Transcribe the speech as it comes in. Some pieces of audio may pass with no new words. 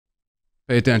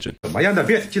Pay attention. 怎么样的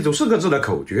变？记住4个字的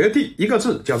口诀。第一个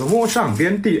字叫做摸上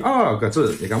边，第2个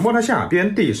字你看摸它下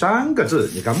边，第3个字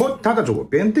你看摸它的左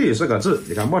边，第4个字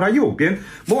你看摸它右边，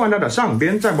摸完它的上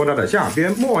边，再摸它的下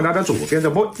边，摸完它的左边，再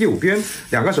摸右边，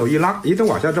两个手一拉，一顿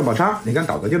往下这么插，你看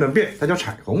倒着就能变，它叫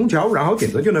彩虹桥；然后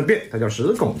顶着就能变，它叫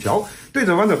石拱桥；对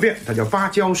着弯着变，它叫芭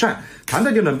蕉扇；弹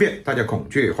着就能变，它叫孔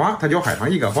雀花；它叫海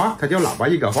棠一个花，它叫喇叭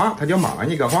一个花，它叫马兰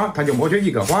一个花，它叫摩拳一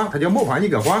个花，它叫磨盘一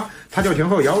个花，它叫前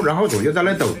后摇，然后左右再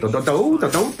来抖抖抖抖抖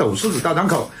抖抖狮子大张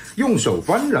口，用手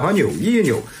翻，然后扭一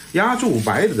扭，压住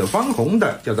白的翻红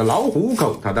的，叫做老虎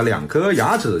口，它的2颗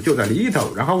牙齿就在里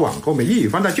头，然后往后面一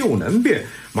翻它就能变。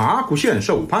麻姑献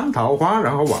寿蟠桃花，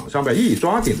然后往上面一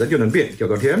抓，顶着就能变，叫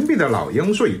做天边的老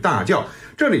鹰睡大觉。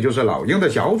这里就是老鹰的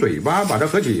小嘴巴，把它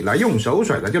合起来，用手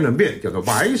甩它就能变，叫做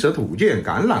白蛇吐剑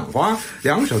橄榄花。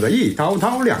两手的一掏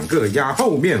掏，2个压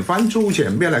后面，翻出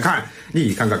前面来看，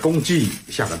你看看公鸡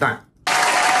下个蛋。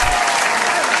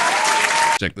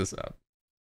Check this out.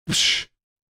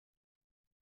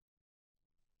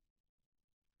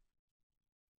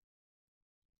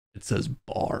 It says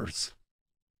bars.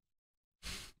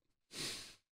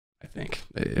 I think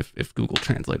if Google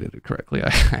translated it correctly, I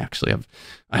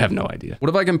have no idea. What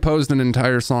if I composed an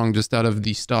entire song just out of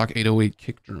the stock 808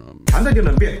 kick drum? 弹的就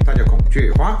能变，它叫孔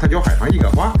雀花，它叫海棠一个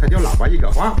花，它叫喇叭一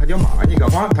个花，它叫马兰一个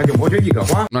花，它叫摩拳一个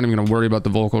花。I'm not even gonna worry about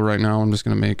the vocal right now. I'm just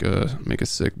gonna make a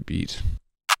sick beat.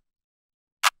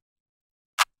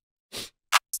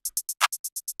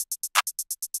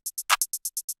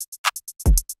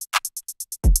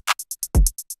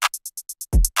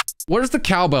 Where's the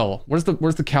cowbell? Where's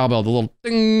the cowbell? The little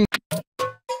ding.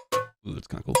 Ooh, that's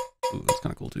kind of cool. Ooh, that's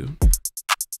kind of cool too.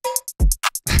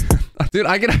 Dude,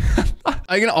 I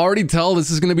can already tell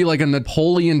this is gonna be like a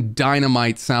Napoleon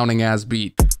Dynamite sounding ass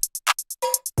beat.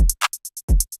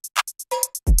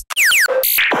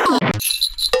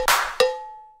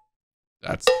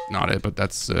 That's not it, but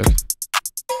that's sick.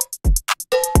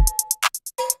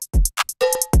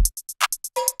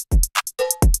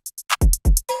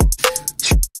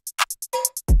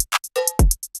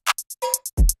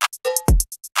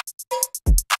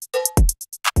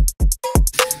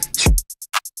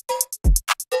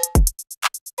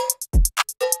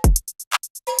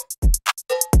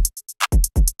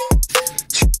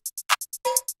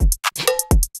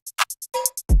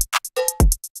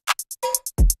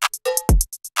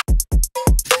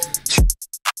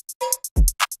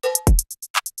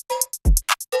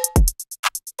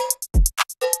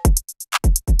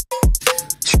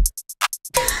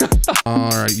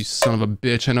 Alright, you son of a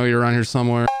bitch. I know you're around here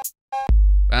somewhere.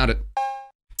 Found it.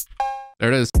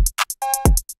 There it is.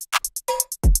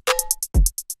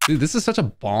 Dude, this is such a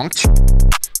bonk.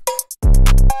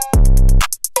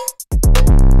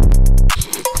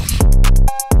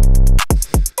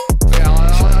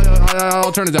 Yeah,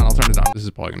 I'll turn it down. I'll turn it down. This is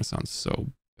probably gonna sound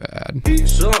so bad. 第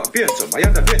12变怎么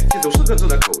样的变？记住4个字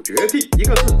的口诀。第一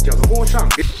个字叫做摸上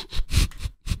边。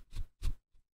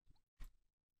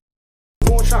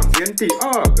摸上边，第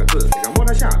2个字你看摸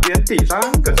它下边，第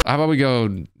3个字。How about we go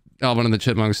Alvin and the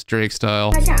Chipmunks Drake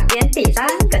style?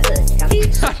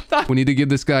 We need to give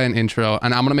this guy an intro,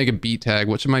 and I'm gonna make a beat tag.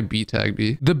 What should my beat tag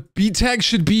be? The beat tag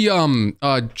should be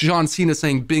John Cena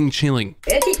saying "Bing chilling."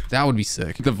 That would be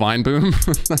sick. The Vine boom.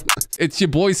 It's your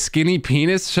boy Skinny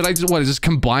Penis. Should I just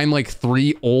combine like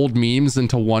 3 old memes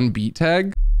into one beat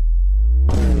tag?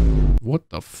 What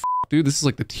the f? Dude, this is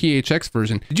like the THX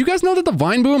version. Did you guys know that the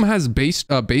Vine boom has bass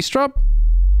drop?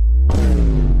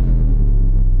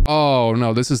 Oh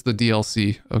no, this is the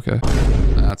DLC. Okay,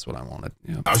 that's what I wanted.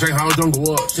 Yeah.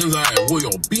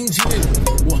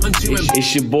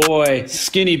 It's your boy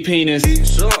Skinny Penis.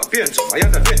 So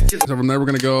from there we're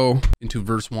gonna go into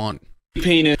verse 1.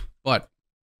 Penis. But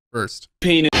first,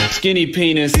 penis. Skinny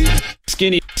penis.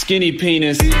 Skinny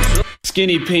penis.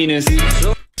 Skinny penis.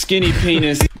 Skinny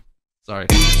penis. Sorry.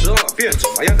 12变怎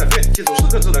么样的变？记住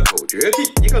4个字的口诀。第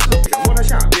一个字你看摸它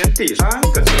下边，第3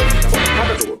个字你看摸它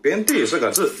的左边，第4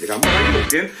个字你看摸它右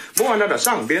边，摸完它的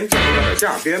上边，再摸它的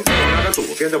下边，摸完它的左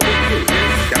边，再摸右边，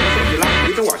两个手一拉，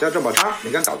一顿往下这么插，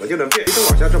你看倒着就能变；一顿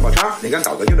往下这么插，你看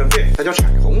倒着就能变。它叫彩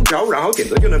虹桥，然后顶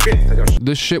着就能变，它叫。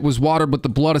This shit was watered with the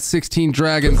blood of 16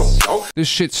 dragons. This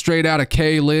shit straight out of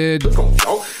K-Lid.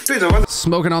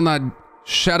 Smoking on that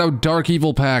Shadow Dark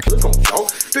Evil pack.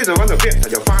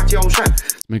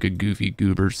 Make a goofy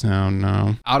goober sound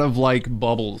now. Out of like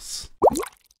bubbles.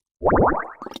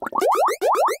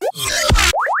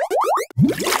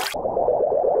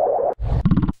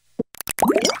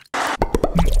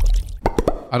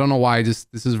 I don't know why, this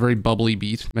is a very bubbly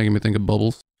beat, making me think of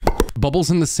Bubbles.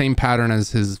 Bubbles in the same pattern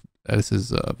as his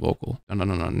vocal.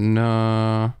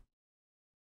 No.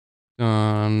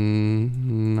 Na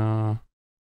na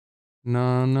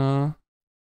na na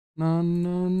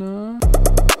na.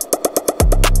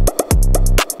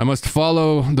 I must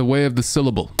follow the way of the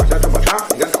syllable. 这么插，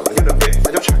你看搞的就能变，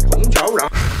它叫彩虹桥，然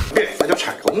后变，它叫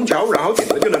彩虹桥，然后点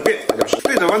的就能变，它叫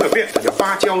对着弯的变，它叫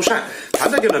芭蕉扇，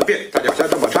弹的就能变，它叫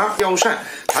这么插，腰扇，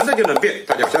弹的就能变，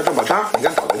它叫这么插，你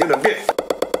看搞的就能变。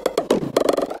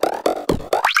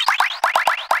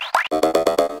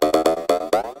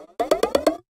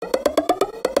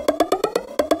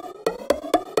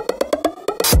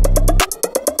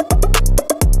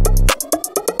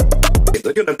 点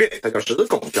着就能变，它叫石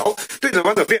拱桥；对着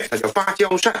弯的变，它叫芭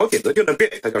蕉扇。然后点着就能变，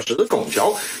它叫石拱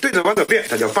桥；对着弯的变，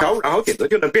它叫芭蕉。然后点着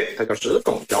就能变，它叫石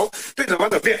拱桥；对着弯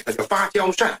的变，它叫芭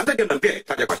蕉扇。弹的就能变，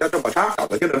它叫这么插；倒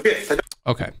的就能变，它叫。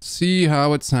Okay, see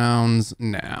how it sounds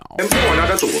now. 摸拿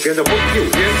着左边的摸，右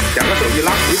边两个手一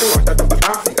拉，一步往下这么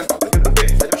插，你看倒的就能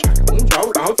变，它叫彩虹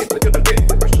桥；然后点着就能变，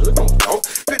它叫石拱桥；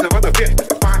对着弯的变，它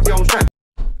叫芭蕉扇。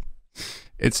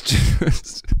 It's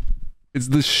just. It's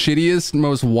the shittiest,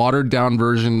 most watered down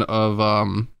version of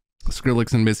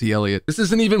Skrillex and Missy Elliott. This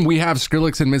isn't even we have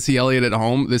Skrillex and Missy Elliott at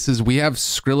home. This is we have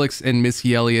Skrillex and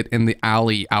Missy Elliott in the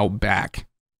alley out back.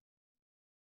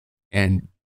 And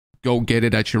go get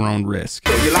it at your own risk.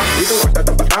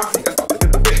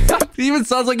 He even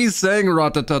sounds like he's saying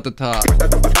rat-ta-ta-ta-ta.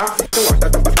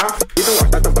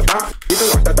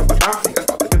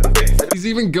 He's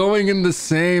even going in the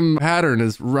same pattern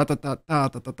as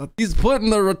rat-ta-ta-ta-ta-ta. He's putting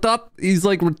the ratat. He's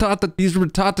like ratata. He's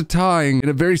ratata-taing in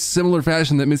a very similar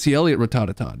fashion that Missy Elliott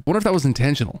ratata-ta. I wonder if that was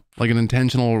intentional, like an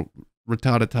intentional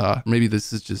ratata-ta. Maybe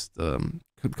this is just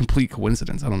complete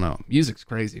coincidence. I don't know. Music's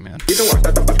crazy, man.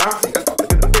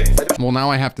 Well,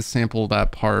 now I have to sample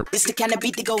that part. Okay,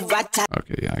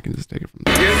 yeah, I can just take it from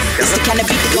there.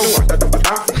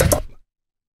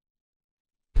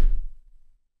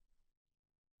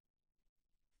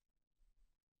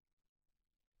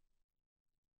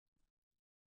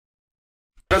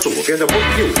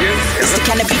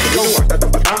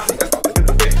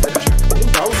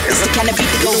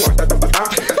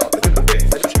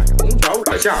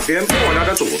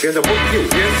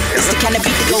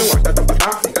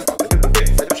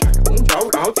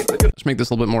 Let's make this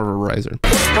a little bit more of a riser.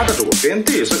 它的左边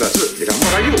第四个字，你看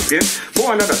摸它右边，摸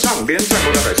完它的上边，再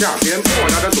摸它的下边，摸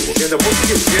完它的左边的摸右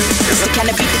边。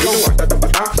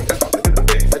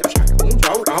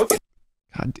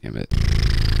God damn it.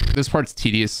 This part's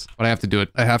tedious, but I have to do it.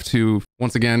 I have to,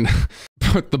 once again,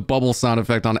 put the bubble sound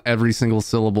effect on every single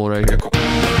syllable right here.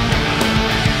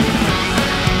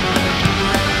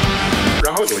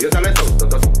 然后左右再来走走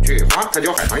走去花，它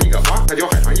叫海棠一个花，它叫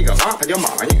海棠一个花，它叫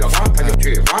马兰一个花，它叫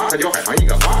去花，它叫海棠一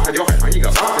个花，它叫海棠一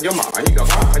个花，它叫马兰一个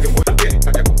花，它叫摩登变，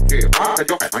它叫去花，它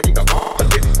叫海棠一个花，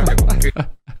变，它叫去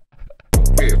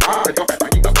花，它叫海棠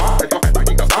一个花，它叫海棠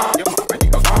一个花，它叫马兰一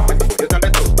个花，左右再来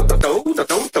走走走抖的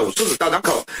抖抖狮子大张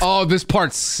口。Oh, this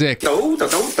part's sick. 抖的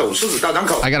抖抖狮子大张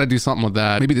口。I gotta do something with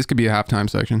that. Maybe this could be a halftime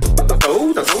section. 抖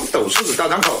的抖抖狮子大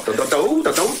张口，抖的抖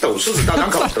的抖抖狮子大张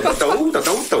口，抖的抖的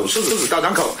抖抖狮子大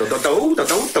张口，抖的抖的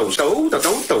抖抖抖的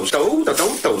抖抖抖的抖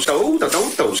抖抖的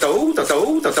抖抖抖的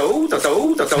抖的抖的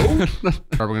抖的抖。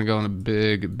We're gonna go on a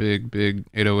big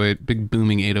 808, big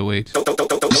booming 808. 抖抖抖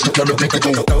抖抖抖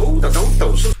的抖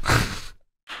抖是。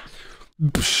抖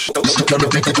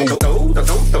的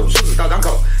抖抖狮子大张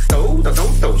口，抖的抖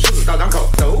抖狮子大张口，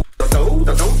抖的抖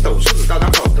的抖抖狮子大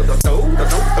张口，抖的抖的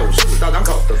抖抖狮子大张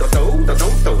口，抖的抖的抖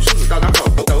抖狮子大张口，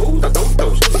抖的抖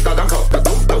抖狮子大张口，抖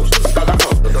抖狮子大张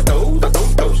口，抖的抖的抖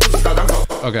抖狮子大张口。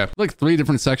Okay, like 3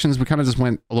 different sections. We kind of just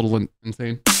went a little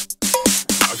insane.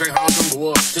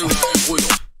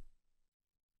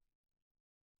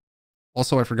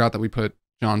 Also, I forgot that we put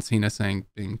John Cena saying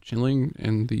 "Bing chilling"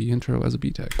 in the intro as a B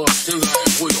tag.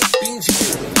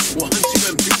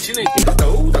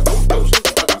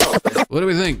 What do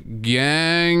we think,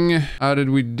 gang? How did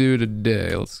we do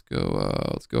today? Let's go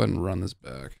ahead and run this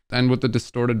back. And with the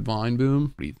distorted vine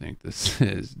boom, what do you think this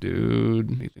is,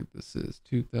 dude? What do you think this is?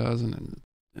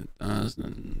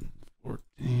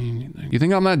 2014? You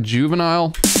think I'm that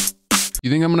juvenile? You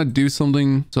think I'm gonna do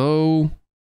something so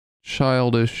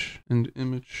childish and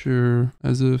immature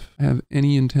as if I have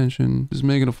any intention of just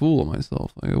making a fool of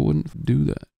myself? Like, I wouldn't do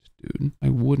that, dude. I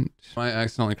wouldn't. I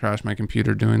accidentally crashed my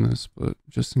computer doing this, but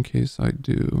just in case I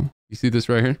do. You see this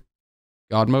right here?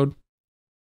 God mode?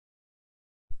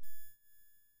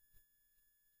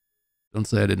 Don't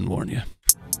say I didn't warn you.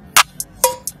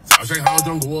 大山还有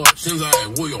中国，现在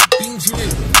我有冰淇淋，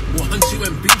我很喜欢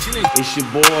冰淇淋。It's your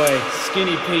boy,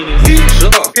 Skinny Penis. 第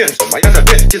12变什么样的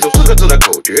变？记住4个字的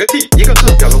口诀。第一个字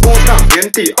叫做摸上边，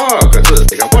第2个字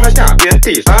你看摸它下边，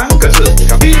第3个字你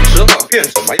看第12变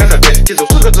什么样的变？记住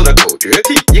4个字的口诀。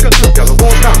第一个字叫做摸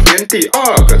上边，第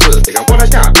2个字你看摸它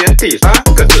下边，第3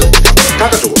个字你看它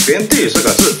的左边，第4个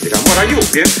字你看摸它右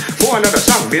边，摸完它的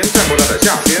上边，再摸它的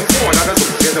下边，摸完它的左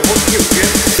边，再摸右边。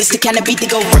It's the kind of beat that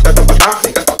go. 哒哒吧哒，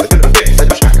你看倒着就能变，那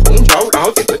叫彩虹桥；然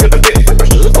后点着就能变，那叫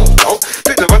石头桥；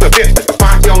对着弯的变，那叫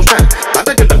芭蕉扇；蓝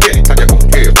的就能变，它叫孔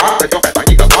雀花；它叫海棠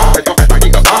一个花；它叫海棠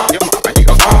一个花；它叫马兰一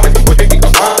个花；它叫墨轩一个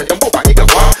花；它叫木板一个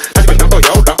花；它就两头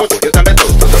摇，然后左右再来抖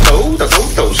抖抖抖的抖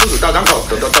抖狮子大张口，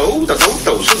抖抖抖的抖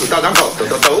抖狮子大张口，抖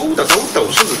抖抖的抖抖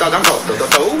狮子大张口，抖抖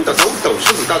抖的抖抖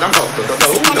狮子大张口，抖抖抖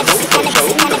的抖抖手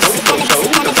的抖抖手的抖抖手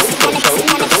的抖抖手的抖抖手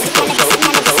的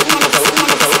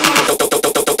抖抖抖抖抖抖抖抖抖抖抖抖抖抖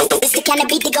抖抖抖。It's the kind of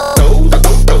beat that go. 抖的抖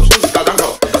抖狮子大张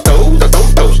口，抖的抖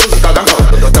抖狮子大张口，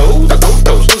抖抖的抖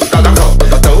抖狮子大张口，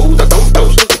抖抖的抖抖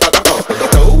狮子大张口，抖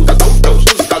抖的抖抖狮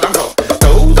子大张口，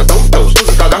抖的抖抖狮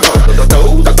子大张口，抖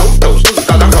抖的抖抖狮子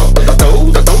大张口，抖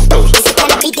抖的抖抖狮子大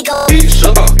张口。第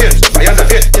12变什么样的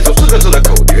变？记住4个字的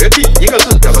口诀。第一个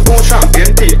字叫做摸上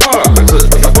边，第2个字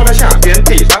叫摸它下边，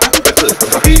第3个字。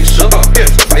第12变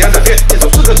什么样的变？记住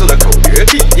4个字的口诀。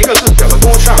第一个字叫做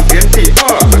摸上边，第2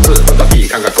个字你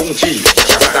看看空气，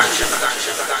下个蛋，下个蛋，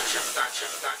下个蛋，下个蛋，下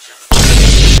个蛋，下个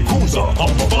蛋。裤子好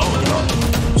棒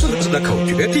！4个字的口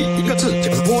诀。第一个字叫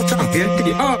做摸上边，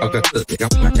第2个字叫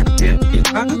摸它下边，第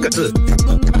3个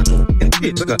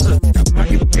字叫摸它左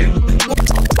边，第4个字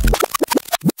叫摸它右边。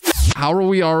How are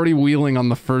we already wheeling on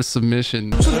the first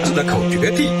submission? 4个字的口诀。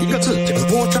第一个字叫做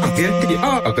摸上边，第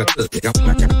2个字叫摸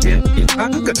它下边，第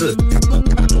3个字叫摸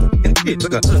它左边，第4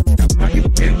个字叫摸它右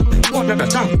边。摸它的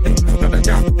上边，摸它的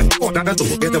下边，摸它的左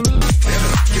边的。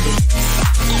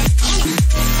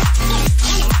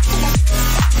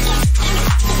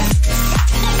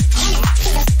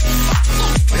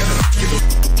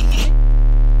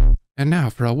And now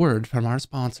for a word from our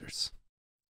sponsors.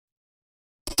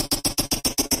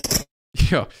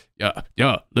 Yo,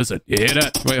 listen, you hear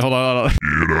that? Wait, hold on.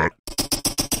 You hear that?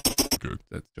 Okay,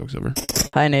 that joke's over.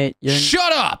 Hi Nate,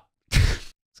 Shut up!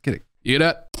 Just kidding. You hear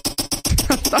that?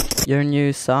 your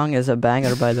new song is a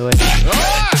banger, by the way.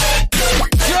 Ah!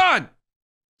 God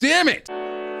damn it!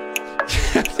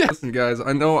 Listen, guys,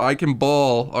 I know I can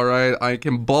ball, all right? I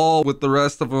can ball with the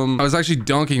rest of them. I was actually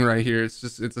dunking right here. It's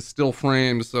a still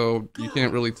frame, so you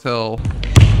can't really tell.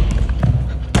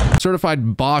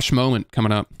 Certified Bosch moment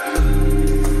coming up.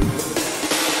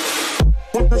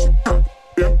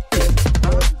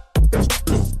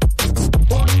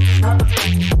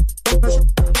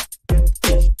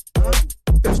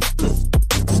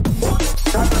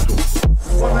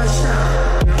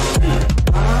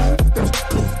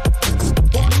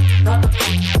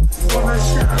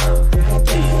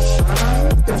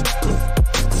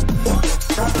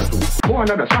摸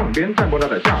它的上边，再摸它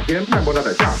的下边，再摸它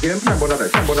的下边，再摸它的，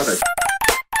再摸它的。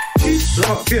第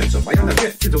12变什么样的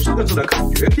变？记住4个字的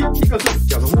口诀。第一个字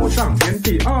叫做摸上边，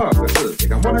第2个字你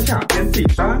看摸它下边，第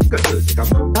3个字你看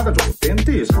摸它的左边，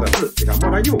第4个字你看摸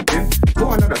它右边。摸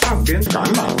完它的上边，橄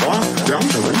榄花，两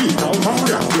手一高高，2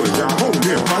个加后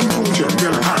面翻出前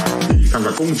边来看，你看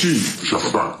看空气，小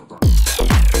个蛋。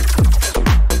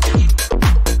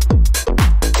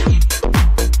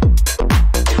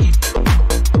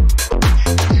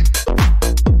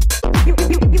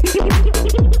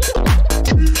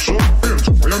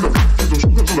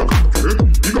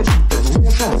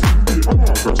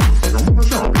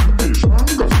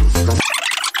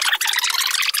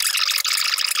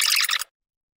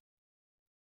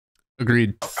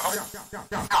Agreed.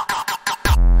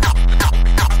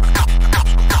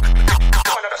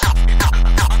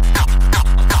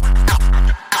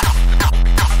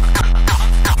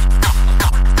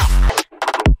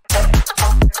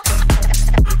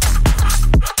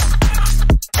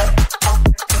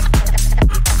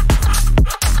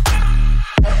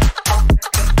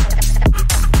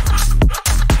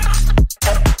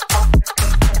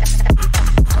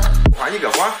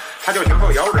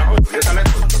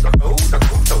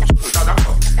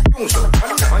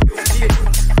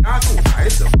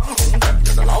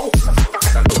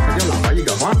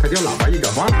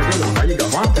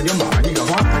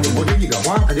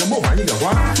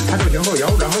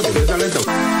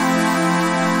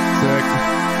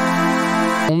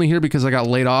 Only here because I got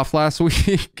laid off last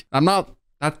week. I'm not,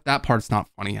 that part's not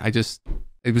funny.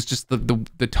 It was just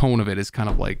the tone of it is kind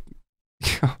of like,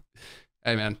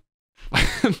 hey man,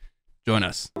 join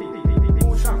us.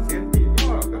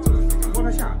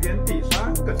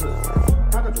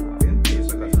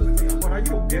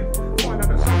 边，摸完它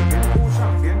的上边，摸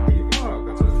上边第二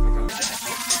个字。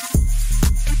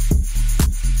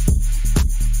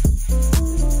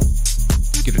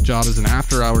Get a job as an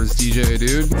after-hours DJ,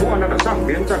 dude. 摸完它的上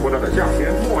边，再摸它的下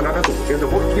边，摸完它的左边，再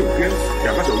摸右边，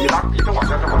两个手一拉，一直往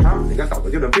下这么拉，你看倒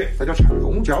着就能变，它叫彩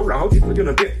虹桥；然后挺着就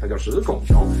能变，它叫石拱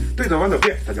桥；对着弯着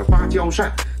变，它叫芭蕉扇；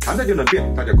弹着就能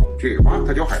变，它叫孔雀花；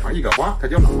它叫海棠一个花，它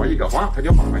叫老槐一个花，它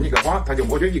叫马兰一个花，它叫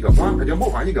摩拳一个花，它叫磨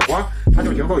盘一个花，它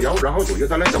叫前后摇，然后左右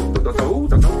再来抖抖抖抖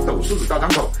抖抖抖，狮子大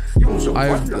张口，用手弯。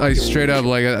I straight up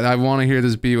like I want to hear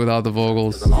this beat without the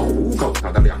vocals. 老虎口，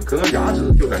它的两颗牙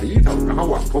齿就在里头，然后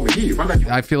往后面一翻。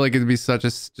I feel like it'd be such a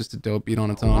just a dope beat on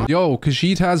its own. Yo,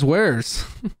 Khajiit has wares.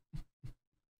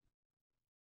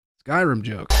 Skyrim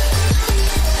joke.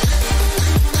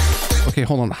 Okay,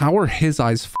 hold on. How are his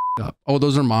eyes f***ed up? Oh,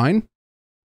 those are mine?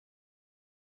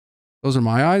 Those are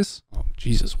my eyes? Oh,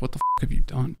 Jesus. What the f*** have you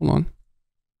done? Hold on.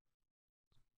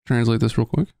 Translate this real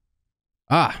quick.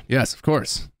 Ah, yes, of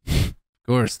course. Of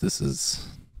course, this is...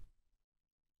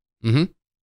 Mm-hmm.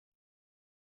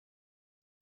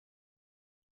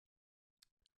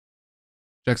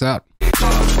 Checks out.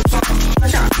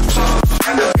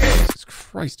 Jesus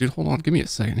Christ, dude. Hold on. Give me a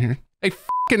second here. Hey,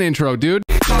 f***ing intro, dude.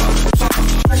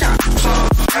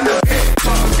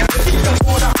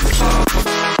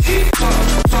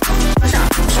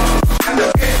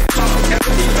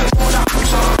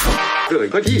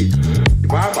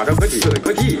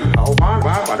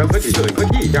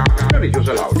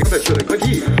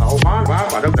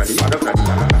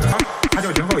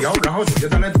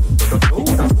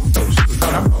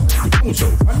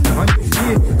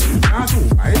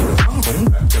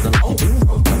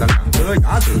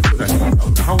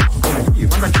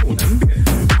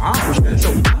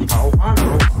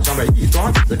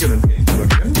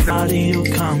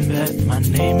 My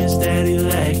name is Daddy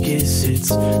Lakis. It's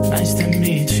nice to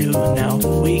meet you. Now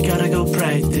we gotta go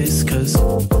practice, cause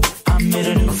I made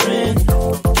a new friend.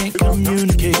 Can't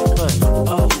communicate, but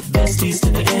oh, besties to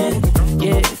the end.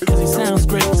 Yeah, cause he sounds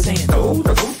great saying 抖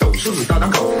的抖抖，狮子大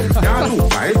张口，压住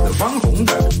白的方红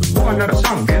的，摸完它的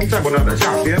上边，再摸它的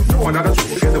下边，摸完它的左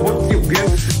边，再摸右边。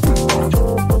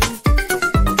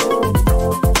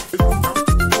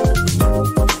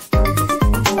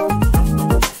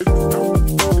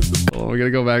We gotta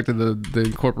go back to the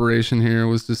incorporation here. It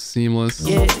was just seamless.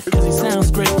 Yeah, cause he sounds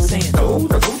great saying 抖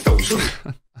的抖抖，狮子。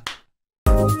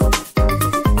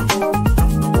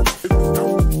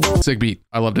 Sick beat.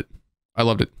 I loved it. I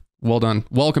loved it. Well done.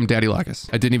 Welcome, Daddy Lakis.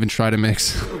 I didn't even try to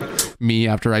mix me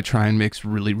after I try and mix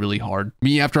really, really hard.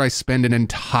 Me after I spend an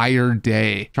entire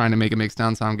day trying to make a mix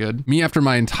sound good. Me after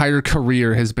my entire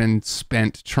career has been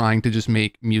spent trying to just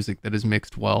make music that is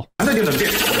mixed well. Run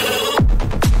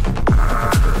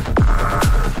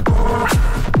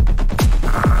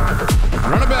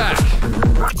it back.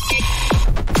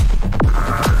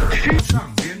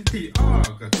 上边第二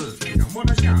个字，你看摸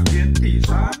它下边第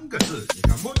三个字，你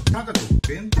看摸它的左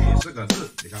边第四个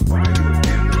字，你看摸它右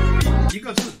边一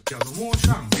个字叫做摸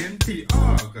上边第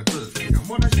二个字，你看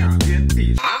摸它下边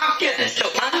第。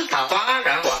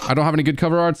I don't have any good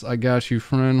cover arts. I got you,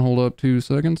 friend. Hold up 2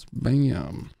 seconds.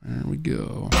 Bam. There we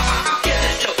go. Then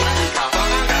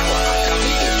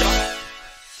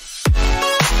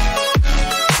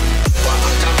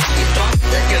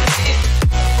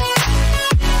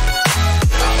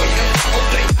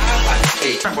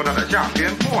摸它的下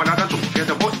边，摸完它的左边，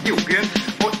再摸右边，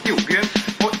摸右边，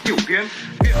摸右边，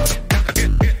变。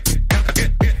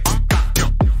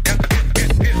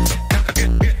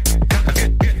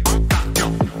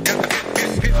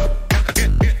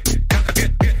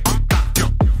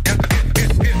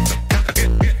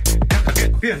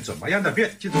变怎么样的变？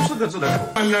记住4个字的口。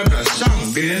摸完它的上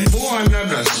边，摸完它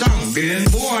的上边，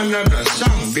摸完它的上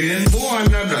边，摸完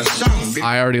它的上边。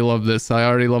I already love this. I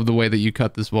already love the way that you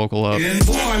cut this vocal up.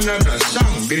 摸完它的上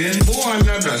边，摸完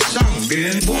它的上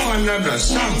边，摸完它的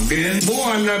上边，摸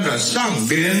完它的上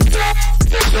边，上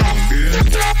边，上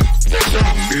边，上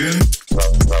边。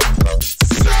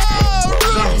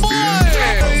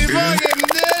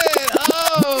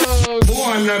摸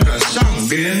完它的上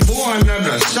边，摸完它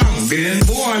的上边，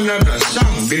摸完它的上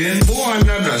边，摸完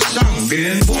它的上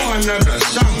边，摸完它的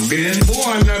上边，摸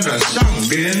完它的上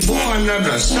边，摸完它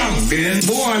的上边，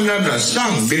摸完它的上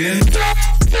边，上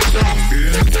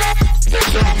边，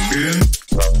上边。